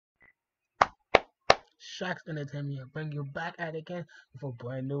Shax Entertainment, bring you back at it again with a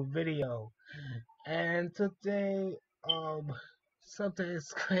brand new video. And today, something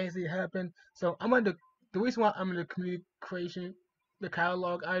is crazy happened. So I'm on the reason why I'm in the community creation, the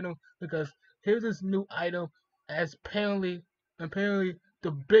catalog item, because here's this new item as apparently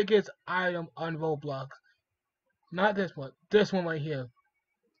the biggest item on Roblox. Not this one right here.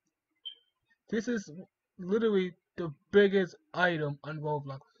 This is literally the biggest item on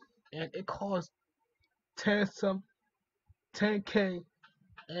Roblox, and it costs 10K,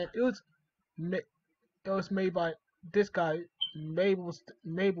 and it was made by this guy,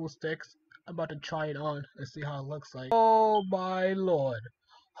 Mabel Sticks. I'm about to try it on and see how it looks like. Oh my lord!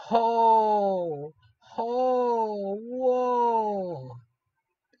 Oh, whoa!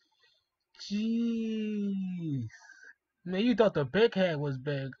 Jeez, man, you thought the big head was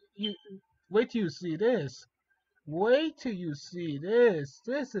big. You wait till you see this. Wait till you see this.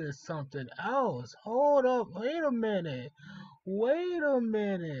 This is something else. Hold up. Wait a minute. Wait a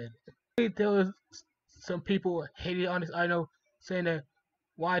minute. There was some people hating on this item, saying that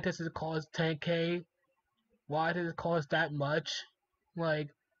why does it cost 10K? Why does it cost that much? Like,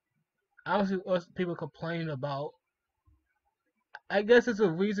 I don't see what people complaining about. I guess there's a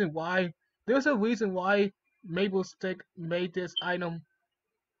reason why. There's a reason why Maple Stick made this item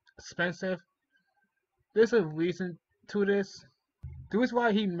expensive. There's a reason to this. The reason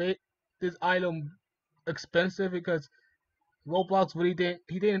why he made this item expensive because Roblox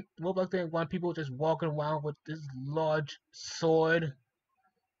didn't want people just walking around with this large sword.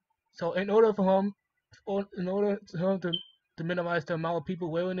 So in order for him to minimize the amount of people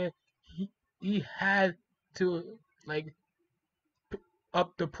wearing it, he had to like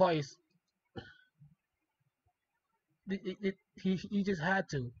up the price. He just had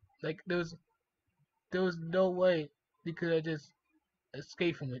to. Like there was no way he could have just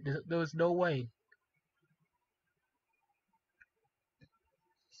escaped from it. There was no way.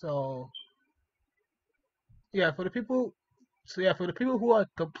 So yeah, for the people who are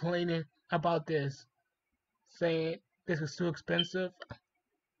complaining about this, saying this is too expensive,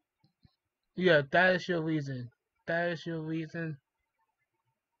 yeah, that is your reason. That is your reason.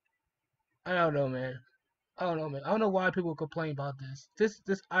 I don't know, man. I don't know, man. I don't know why people complain about this. This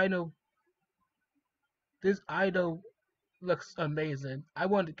idol looks amazing. I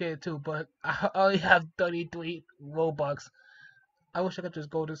wanted to get it too, but I only have 33 Robux. I wish I could just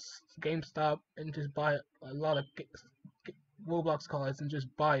go to GameStop and just buy a lot of Roblox cards and just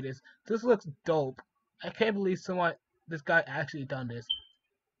buy this. This looks dope. I can't believe this guy actually done this.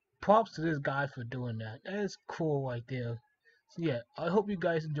 Props to this guy for doing that. That is cool right there. So yeah, I hope you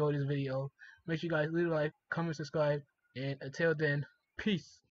guys enjoyed this video. Make sure you guys leave a like, comment, subscribe, and until then, peace.